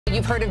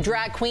You've heard of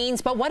drag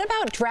queens, but what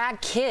about drag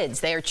kids?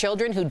 They are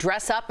children who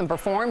dress up and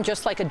perform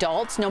just like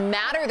adults, no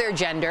matter their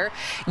gender.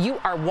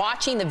 You are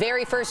watching the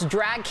very first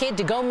drag kid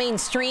to go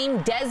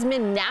mainstream.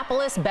 Desmond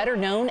Napoles, better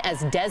known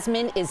as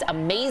Desmond, is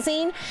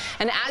amazing.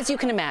 And as you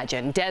can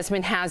imagine,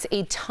 Desmond has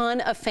a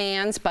ton of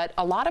fans, but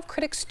a lot of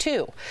critics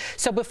too.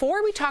 So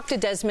before we talk to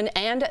Desmond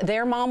and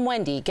their mom,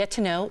 Wendy, get to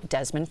know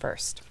Desmond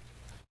first.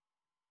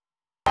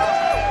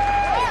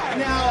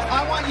 Now,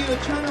 I want you to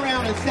turn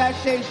around and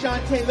sashay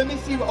Shantae. Let me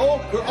see.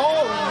 Oh,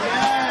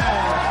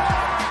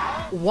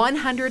 yeah.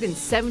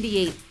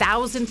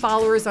 178,000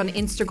 followers on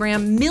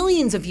Instagram,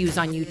 millions of views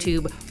on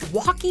YouTube,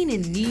 walking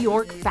in New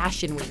York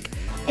Fashion Week.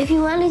 If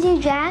you want to do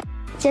drag,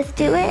 just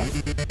do it.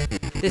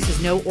 This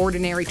is no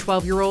ordinary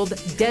 12-year-old.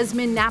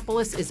 Desmond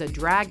Napoles is a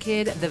drag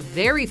kid, the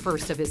very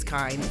first of his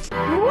kind.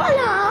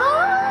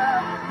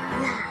 Voila!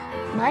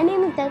 My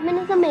name is Desmond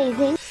is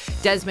amazing.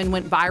 Desmond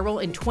went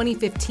viral in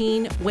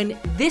 2015 when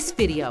this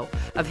video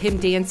of him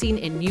dancing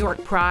in New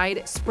York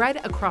Pride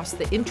spread across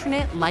the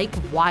internet like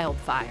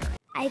wildfire.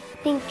 I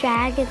think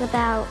drag is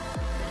about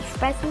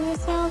expressing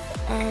yourself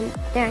and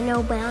there are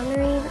no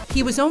boundaries.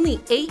 He was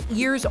only 8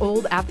 years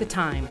old at the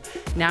time.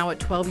 Now at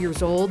 12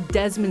 years old,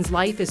 Desmond's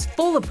life is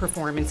full of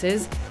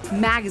performances,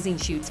 magazine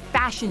shoots,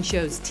 fashion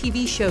shows,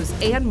 TV shows,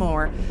 and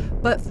more.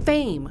 But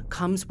fame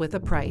comes with a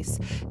price.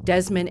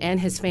 Desmond and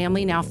his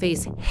family now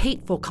face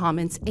hateful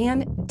comments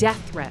and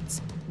death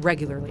threats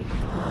regularly.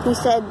 He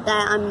said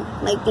that I'm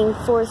like being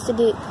forced to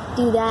do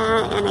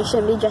that and I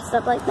shouldn't be dressed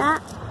up like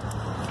that.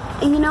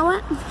 And you know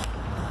what?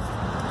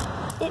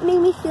 It made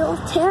me feel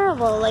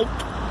terrible. Like,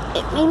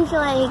 it made me feel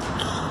like,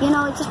 you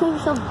know, it just made me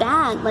feel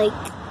bad, like,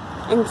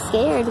 and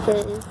scared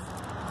because,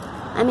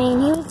 I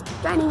mean, he was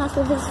threatening us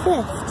with his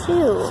fist,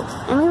 too.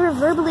 And we were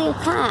verbally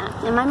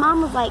attacked. And my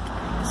mom was, like,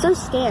 so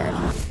scared.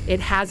 It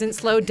hasn't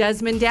slowed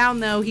Desmond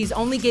down, though. He's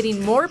only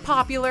getting more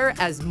popular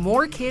as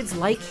more kids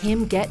like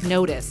him get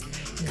noticed.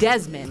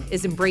 Desmond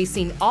is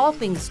embracing all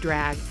things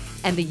drag,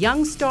 and the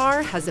young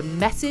star has a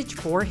message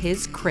for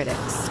his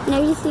critics.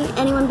 Whenever you see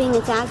anyone being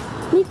attacked,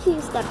 make sure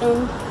you step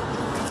in,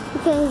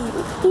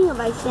 because being a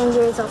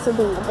bystander is also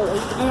being a bully,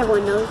 and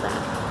everyone knows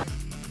that.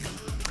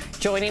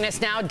 Joining us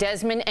now,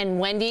 Desmond and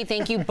Wendy.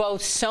 Thank you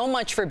both so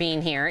much for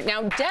being here.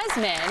 Now,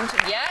 Desmond,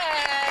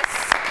 yes,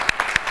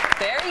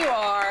 there you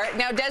are.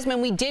 Now, Desmond,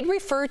 we did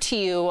refer to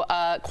you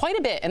quite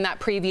a bit in that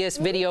previous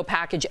video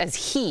package as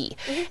he.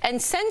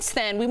 And since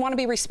then, we want to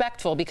be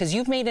respectful because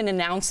you've made an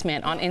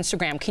announcement on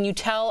Instagram. Can you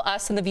tell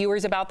us and the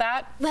viewers about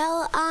that?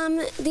 Well,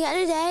 the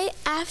other day,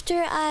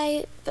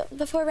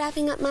 before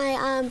wrapping up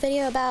my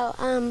video about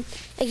a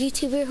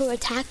YouTuber who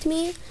attacked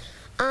me,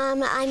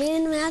 I made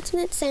an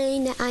announcement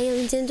saying that I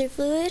am gender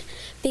fluid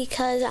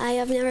because I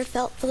have never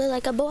felt fully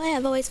like a boy.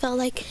 I've always felt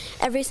like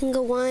every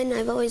single one.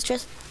 I've always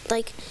dressed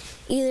like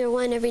either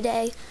one every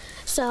day.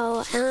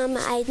 So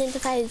I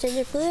identify as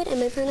gender fluid and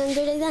my pronouns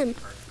are they, them.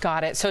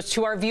 Got it. So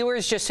to our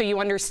viewers, just so you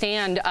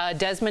understand,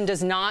 Desmond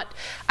does not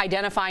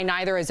identify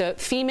neither as a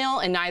female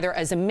and neither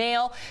as a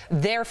male,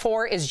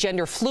 therefore is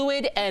gender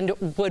fluid and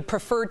would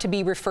prefer to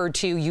be referred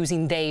to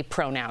using they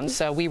pronouns.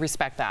 So we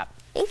respect that.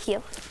 Thank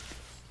you.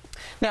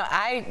 Now,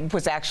 I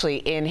was actually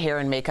in hair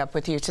and makeup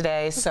with you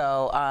today,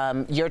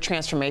 so your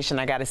transformation,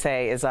 I got to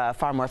say, is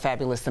far more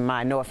fabulous than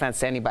mine. No offense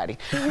to anybody.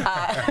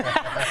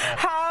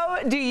 How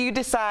do you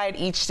decide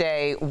each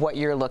day what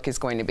your look is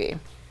going to be?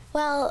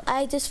 Well,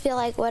 I just feel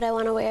like what I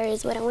want to wear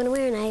is what I want to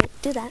wear, and I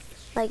do that.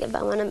 Like, if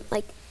I want to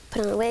like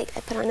put on a wig, I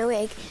put on a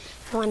wig.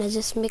 If I want to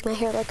just make my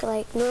hair look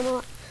like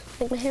normal,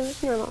 make my hair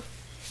look normal.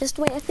 Just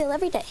the way I feel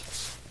every day.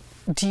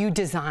 Do you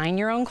design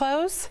your own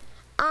clothes?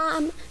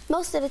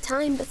 Most of the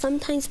time, but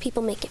sometimes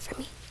people make it for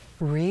me.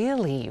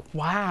 Really?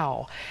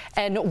 Wow.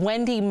 And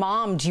Wendy,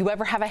 mom, do you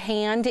ever have a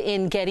hand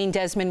in getting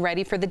Desmond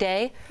ready for the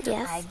day?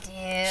 Yes. I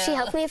do. She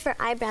helped me with her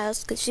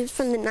eyebrows because she was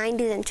from the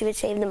 90s and she would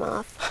shave them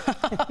off.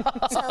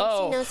 So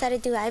she knows how to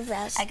do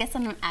eyebrows. I guess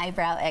I'm an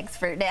eyebrow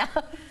expert now.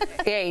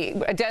 Hey,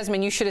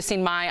 Desmond, you should have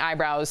seen my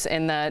eyebrows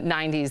in the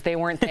 90s. They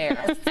weren't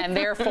there. And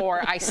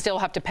therefore, I still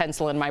have to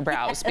pencil in my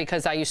brows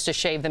because I used to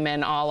shave them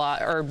in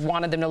or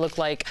wanted them to look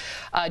like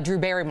Drew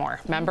Barrymore.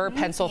 Remember?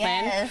 Pencil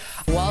yes.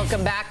 thin?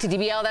 Welcome back to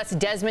DBL. That's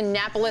Desmond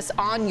Napoles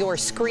on your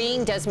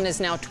screen. Desmond is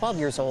now 12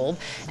 years old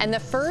and the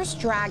first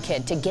drag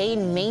kid to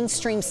gain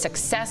mainstream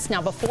success. Now,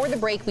 before the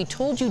break, we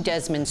told you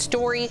Desmond's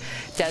story.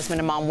 Desmond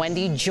and mom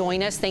Wendy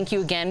join us. Thank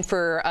you again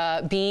for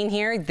being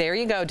here. There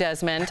you go,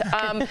 Desmond.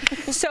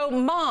 So,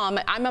 mom,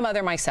 I'm a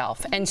mother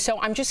myself, and so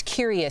I'm just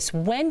curious,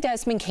 when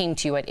Desmond came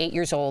to you at 8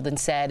 years old and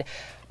said,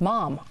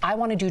 Mom, I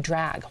want to do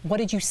drag, what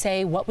did you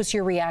say? What was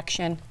your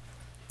reaction?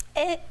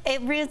 It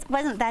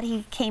wasn't that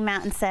he came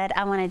out and said,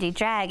 I want to do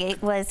drag.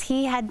 It was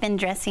he had been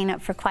dressing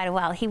up for quite a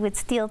while. He would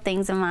steal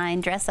things of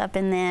mine, dress up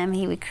in them.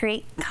 He would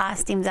create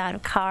costumes out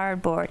of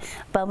cardboard,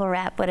 bubble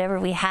wrap, whatever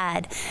we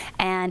had.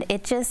 And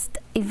it just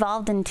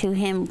evolved into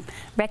him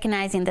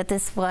recognizing that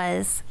this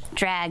was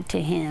drag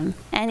to him.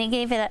 And he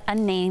gave it a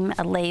name,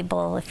 a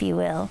label, if you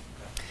will.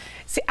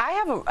 See, I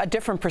have a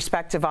different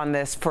perspective on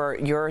this for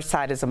your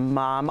side as a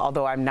mom,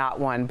 although I'm not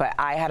one, but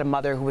I had a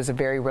mother who was a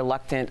very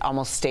reluctant,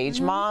 almost stage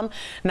mom,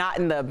 not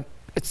in the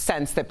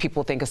sense that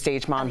people think of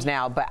stage moms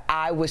now, but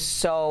I was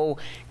so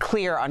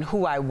clear on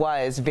who I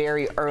was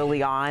very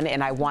early on,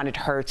 and I wanted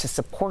her to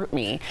support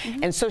me,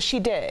 and so she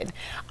did.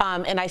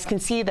 And I can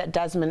see that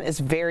Desmond is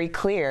very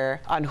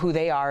clear on who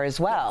they are as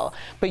well.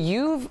 But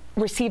you've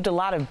received a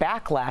lot of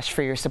backlash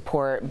for your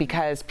support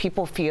because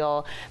people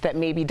feel that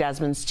maybe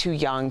Desmond's too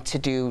young to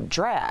do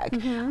drag.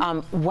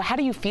 How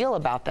do you feel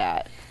about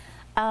that?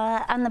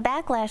 On the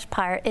backlash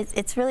part,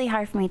 it's really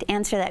hard for me to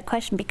answer that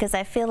question because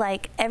I feel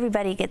like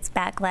everybody gets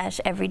backlash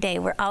every day.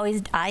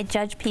 I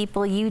judge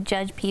people, you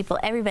judge people,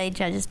 everybody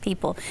judges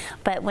people.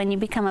 But when you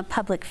become a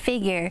public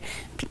figure,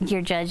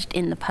 you're judged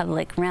in the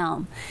public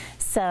realm.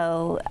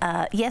 So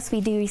yes,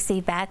 we do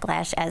receive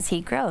backlash as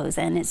he grows,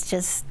 and it's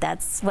just,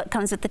 that's what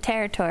comes with the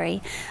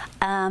territory.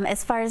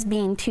 As far as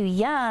being too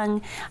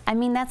young, I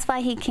mean, that's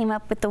why he came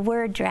up with the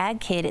word drag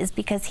kid, is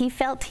because he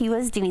felt he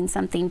was doing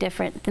something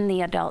different than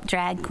the adult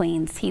drag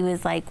queens. He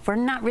was like, we're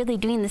not really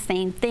doing the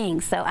same thing,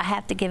 so I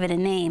have to give it a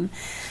name.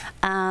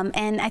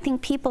 And I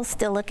think people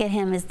still look at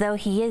him as though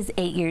he is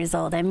 8 years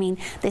old. I mean,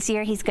 this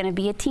year he's going to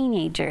be a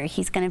teenager.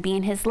 He's going to be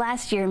in his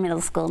last year of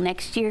middle school.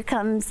 Next year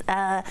comes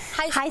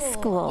high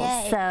school.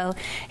 So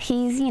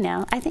he's, you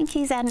know, I think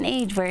he's at an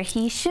age where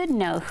he should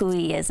know who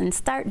he is and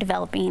start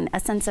developing a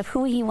sense of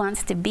who he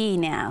wants to be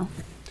now.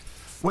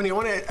 Wendy,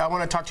 I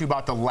want to talk to you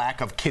about the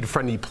lack of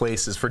kid-friendly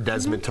places for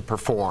Desmond to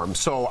perform.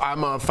 So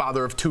I'm a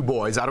father of 2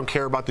 boys. I don't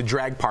care about the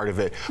drag part of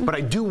it, but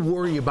I do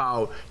worry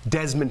about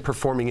Desmond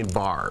performing in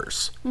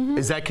bars.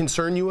 Does that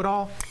concern you at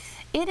all?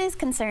 It is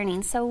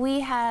concerning. So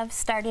we have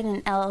started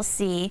an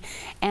LLC,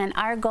 and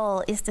our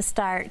goal is to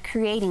start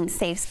creating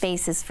safe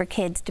spaces for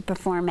kids to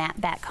perform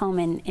at back home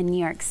in New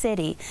York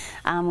City.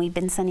 We've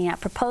been sending out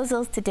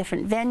proposals to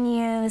different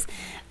venues.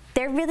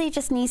 There really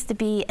just needs to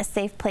be a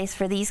safe place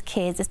for these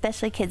kids,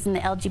 especially kids in the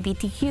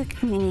LGBTQ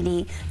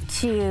community,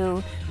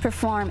 to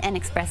perform and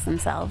express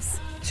themselves.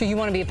 So you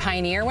want to be a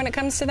pioneer when it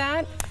comes to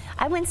that?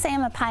 I wouldn't say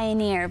I'm a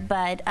pioneer,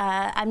 but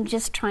I'm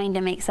just trying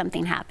to make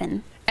something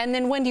happen. And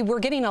then, Wendy, we're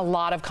getting a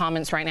lot of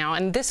comments right now,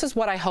 and this is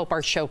what I hope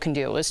our show can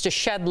do, is to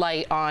shed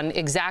light on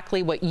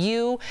exactly what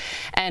you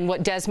and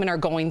what Desmond are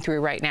going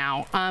through right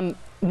now.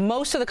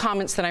 Most of the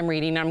comments that I'm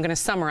reading, and I'm going to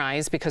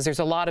summarize because there's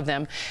a lot of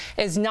them,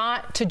 is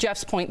not, to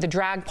Jeff's point, the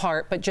drag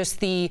part, but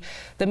just the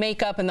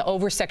makeup and the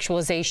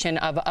over-sexualization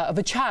of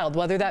a child,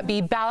 whether that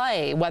be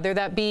ballet, whether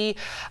that be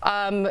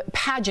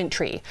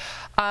pageantry.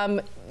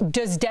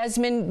 Does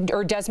Desmond,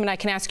 or Desmond, I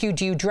can ask you,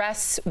 do you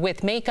dress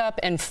with makeup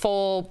and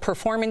full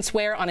performance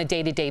wear on a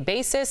day-to-day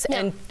basis? No.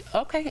 And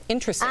okay,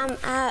 interesting.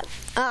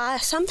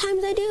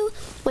 Sometimes I do,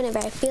 whenever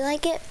I feel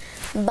like it,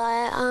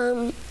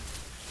 but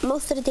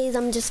most of the days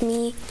I'm just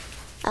me.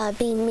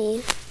 Being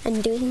me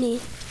and doing me.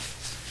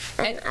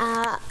 And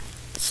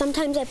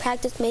sometimes I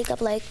practice makeup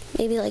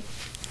maybe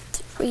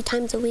 3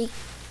 times a week,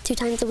 2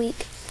 times a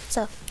week,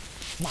 so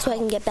I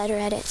can get better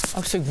at it.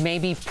 Oh, so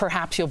maybe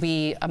perhaps you'll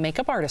be a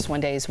makeup artist one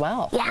day as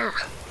well. Yeah.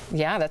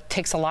 Yeah, that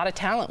takes a lot of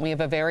talent. We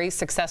have a very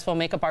successful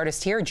makeup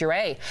artist here,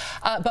 Jure.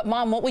 But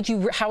Mom,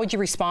 how would you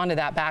respond to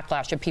that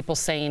backlash of people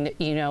saying,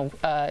 you know,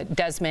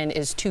 Desmond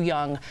is too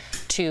young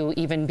to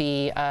even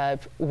be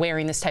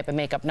wearing this type of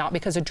makeup, not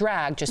because of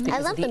drag, just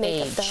because of the age? I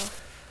love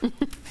the makeup,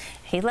 though.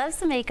 He loves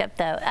the makeup,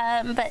 though.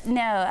 But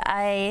no,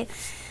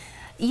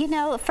 you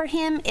know, for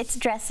him, it's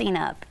dressing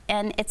up,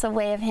 and it's a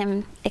way of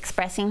him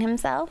expressing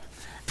himself,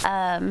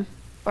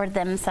 or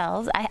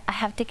themselves. I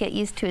have to get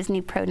used to his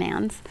new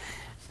pronouns.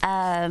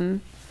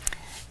 And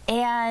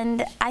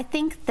I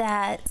think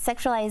that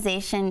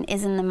sexualization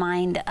is in the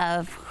mind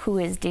of who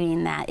is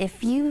doing that.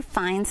 If you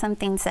find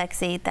something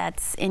sexy,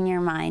 that's in your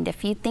mind.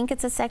 If you think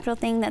it's a sexual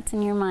thing, that's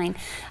in your mind.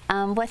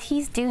 What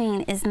he's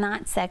doing is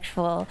not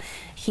sexual.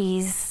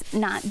 He's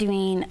not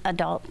doing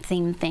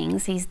adult-themed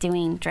things. He's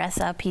doing dress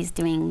up. He's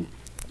doing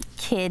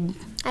kid,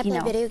 I play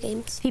video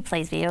games. He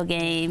plays video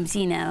games,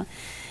 you know.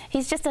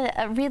 He's just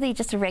really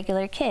just a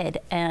regular kid,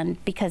 and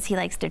because he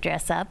likes to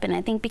dress up, and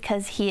I think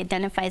because he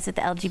identifies with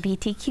the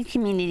LGBTQ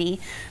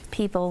community,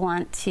 people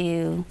want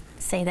to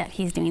say that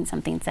he's doing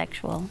something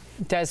sexual.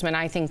 Desmond,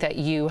 I think that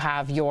you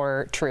have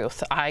your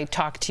truth. I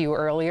talked to you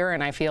earlier,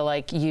 and I feel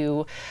like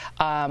you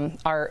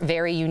are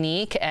very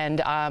unique,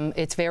 and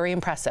it's very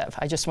impressive.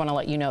 I just want to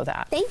let you know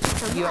that. Thank you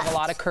so much. You have a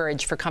lot of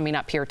courage for coming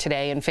up here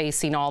today and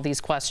facing all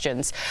these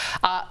questions.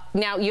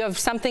 Now, you have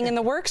something in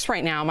the works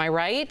right now, am I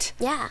right?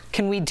 Yeah.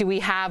 Do we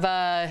have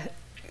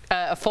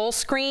a full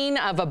screen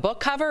of a book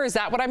cover? Is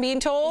that what I'm being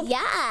told?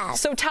 Yeah.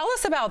 So tell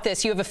us about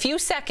this. You have a few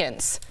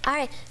seconds. All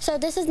right, so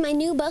this is my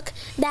new book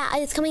that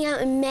is coming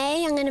out in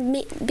May. I'm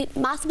going to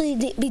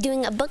possibly be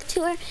doing a book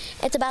tour.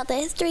 It's about the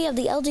history of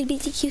the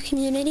LGBTQ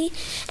community,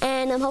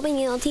 and I'm hoping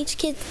it'll teach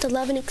kids to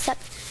love and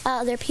accept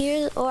their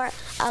peers, or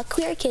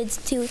queer kids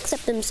to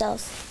accept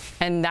themselves.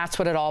 And that's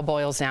what it all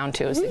boils down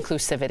to, is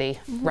inclusivity,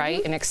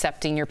 right? And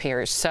accepting your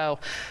peers. So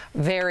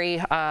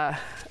very,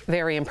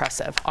 very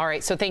impressive. All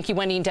right, so thank you,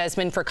 Wendy and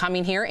Desmond, for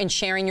coming here and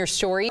sharing your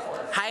story.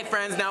 Hi,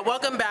 friends. Now,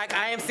 welcome back.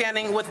 I am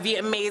standing with the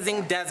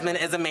amazing Desmond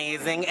is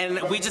Amazing, and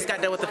we just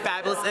got done with a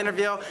fabulous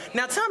interview.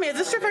 Now, tell me, is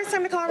this your first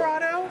time to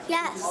Colorado?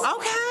 Yes.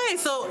 Okay,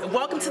 so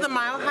welcome to the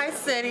Mile High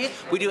City.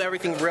 We do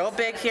everything real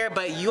big here,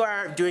 but you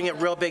are doing it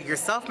real big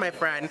yourself, my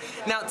friend.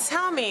 Now,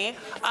 tell me,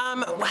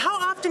 how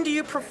often do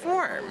you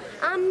perform?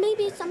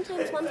 Maybe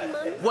sometimes once a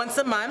month. Once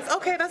a month?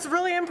 Okay, that's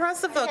really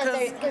impressive, though.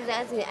 Because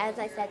as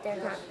I said,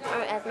 there's not,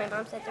 or as my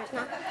mom said, there's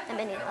not that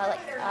many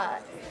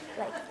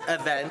like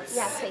events.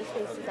 Yeah, safe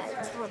spaces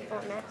that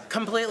perform at.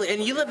 Completely.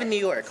 And you live in New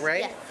York,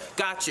 right? Yes.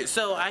 Got you.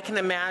 So I can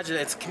imagine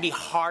it can be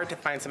hard to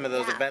find some of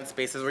those event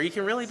spaces where you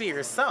can really be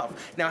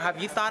yourself. Now,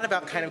 have you thought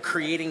about kind of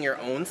creating your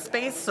own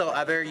space so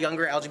other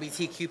younger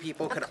LGBTQ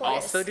people could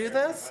also do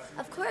this?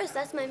 Of course,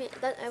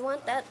 I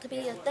want that to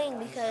be a thing,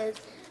 because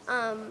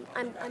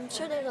I'm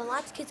sure there's a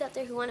lot of kids out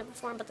there who want to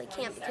perform, but they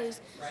can't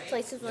because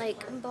places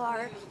like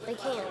Bar, they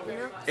can't, you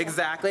know?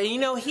 Exactly. You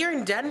know, here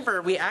in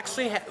Denver, we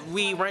actually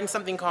we run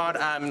something called,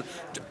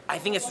 I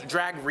think it's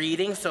drag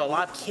reading. So a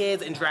lot of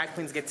kids and drag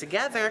queens get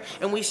together,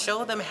 and we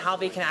show them how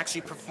they can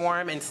actually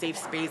perform in safe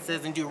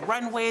spaces and do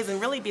runways and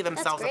really be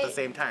themselves at the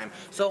same time.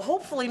 So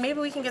hopefully,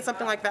 maybe we can get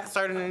something like that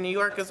started in New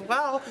York as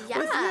well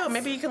with you.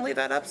 Maybe you can lead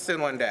that up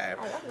soon one day.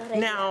 I love that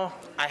idea. Now,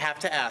 I have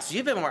to ask,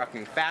 you've been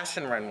walking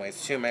fashion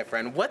runways too, my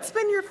friend. What's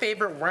been your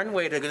favorite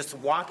runway to just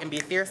walk and be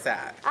fierce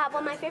at?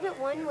 Well, my favorite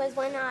one was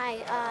when I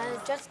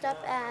dressed up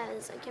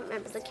as, I can't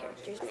remember the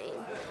character's name,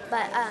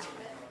 but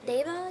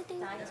Deva, I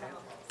think?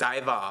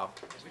 Diva.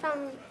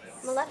 From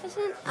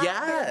Maleficent?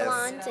 Yes.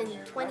 Blondes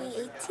in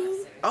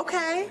 2018.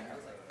 Okay.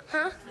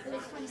 Huh?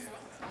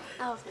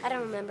 Oh, I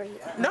don't remember.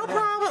 No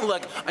problem.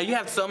 Look, you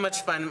have so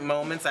much fun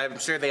moments. I'm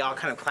sure they all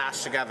kind of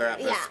clash together at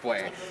this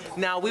point.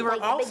 Now, we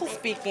were also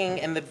speaking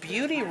in the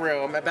beauty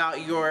room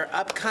about your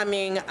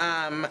upcoming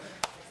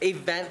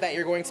event that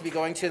you're going to be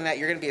going to and that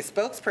you're going to be a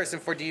spokesperson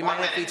for. Do you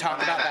mind if we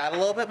talk about that a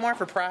little bit more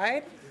for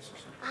Pride?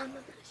 I'm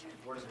not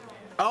sure.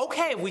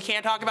 Okay, we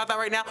can't talk about that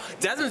right now.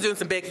 Desmond's doing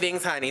some big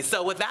things, honey.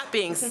 So with that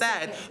being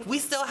said, we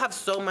still have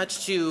so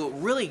much to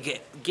really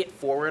get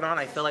forward on,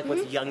 I feel like,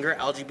 with younger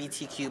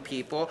LGBTQ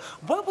people.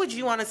 What would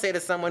you want to say to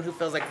someone who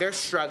feels like they're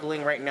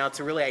struggling right now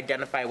to really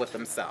identify with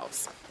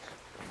themselves?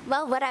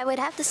 Well, what I would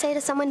have to say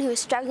to someone who is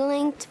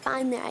struggling to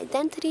find their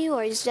identity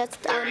or is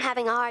just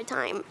having a hard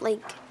time,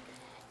 like,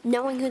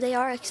 knowing who they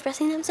are,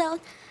 expressing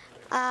themselves,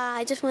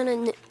 I just want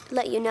to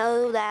let you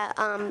know that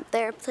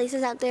there are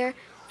places out there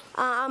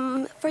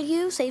for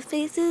you, safe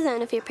places,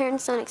 and if your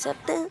parents don't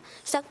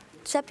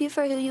accept you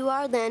for who you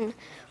are, then,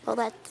 well,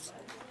 that's,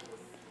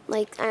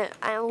 like, I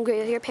don't agree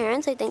with your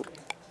parents. I think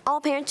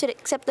all parents should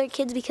accept their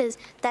kids because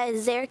that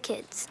is their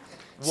kids.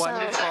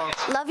 Wonderful.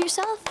 So, love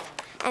yourself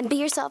and be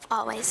yourself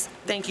always.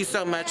 Thank you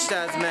so much,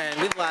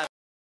 Desmond. We love